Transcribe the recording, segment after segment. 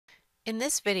In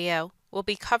this video, we'll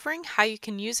be covering how you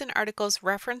can use an article's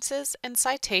references and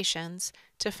citations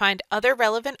to find other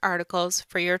relevant articles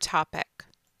for your topic.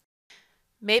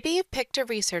 Maybe you've picked a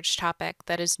research topic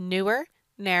that is newer,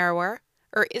 narrower,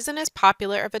 or isn't as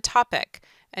popular of a topic,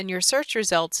 and your search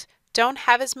results don't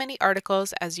have as many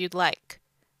articles as you'd like.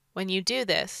 When you do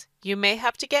this, you may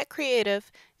have to get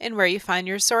creative in where you find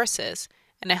your sources,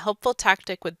 and a helpful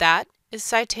tactic with that is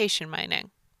citation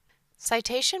mining.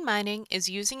 Citation mining is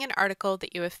using an article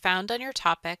that you have found on your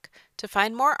topic to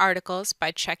find more articles by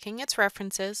checking its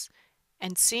references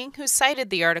and seeing who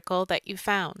cited the article that you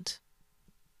found.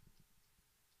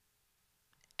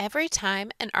 Every time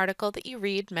an article that you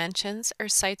read mentions or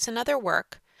cites another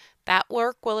work, that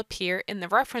work will appear in the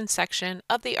reference section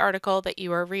of the article that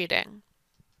you are reading.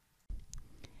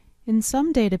 In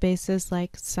some databases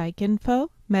like PsycInfo,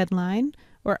 Medline,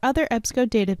 or other EBSCO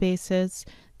databases,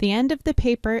 the end of the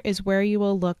paper is where you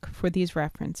will look for these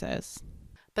references.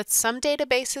 But some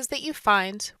databases that you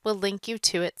find will link you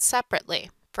to it separately.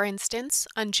 For instance,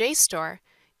 on JSTOR,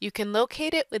 you can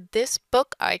locate it with this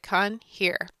book icon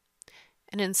here.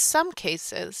 And in some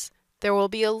cases, there will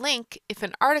be a link if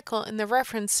an article in the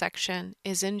reference section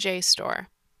is in JSTOR.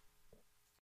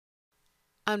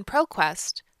 On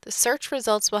ProQuest, the search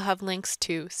results will have links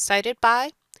to Cited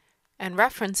By and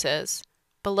References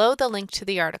below the link to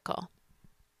the article.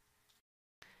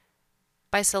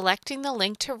 By selecting the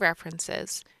link to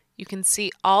References, you can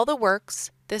see all the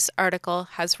works this article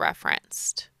has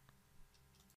referenced.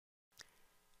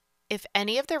 If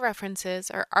any of the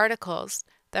references are articles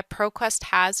that ProQuest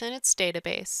has in its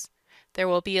database, there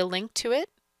will be a link to it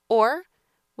or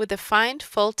with a Find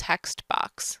Full Text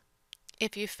box.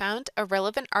 If you found a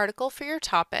relevant article for your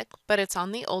topic, but it's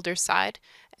on the older side,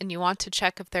 and you want to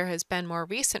check if there has been more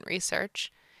recent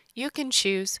research, you can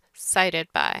choose Cited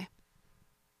By.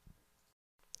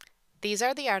 These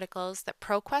are the articles that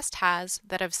ProQuest has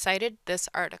that have cited this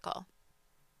article.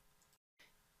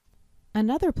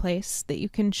 Another place that you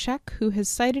can check who has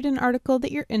cited an article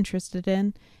that you're interested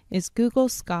in is Google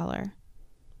Scholar.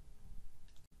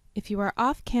 If you are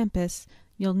off campus,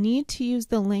 you'll need to use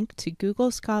the link to Google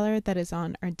Scholar that is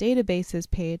on our databases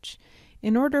page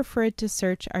in order for it to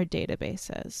search our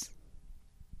databases.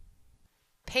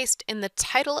 Paste in the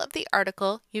title of the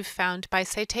article you've found by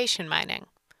citation mining.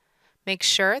 Make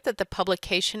sure that the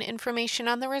publication information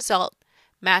on the result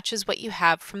matches what you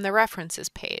have from the references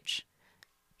page.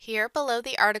 Here below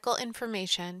the article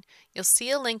information, you'll see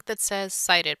a link that says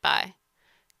Cited By.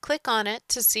 Click on it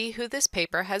to see who this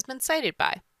paper has been cited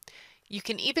by. You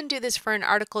can even do this for an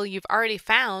article you've already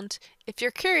found if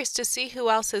you're curious to see who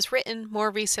else has written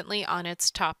more recently on its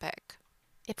topic.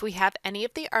 If we have any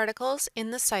of the articles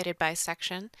in the Cited By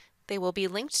section, they will be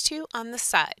linked to on the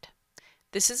side.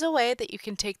 This is a way that you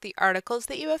can take the articles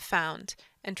that you have found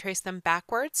and trace them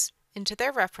backwards into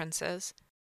their references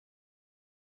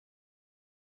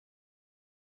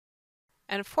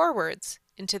and forwards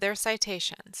into their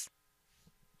citations.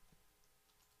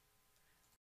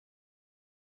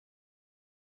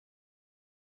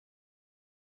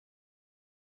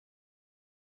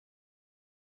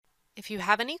 If you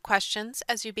have any questions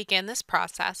as you begin this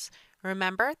process,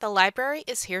 remember the library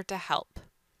is here to help.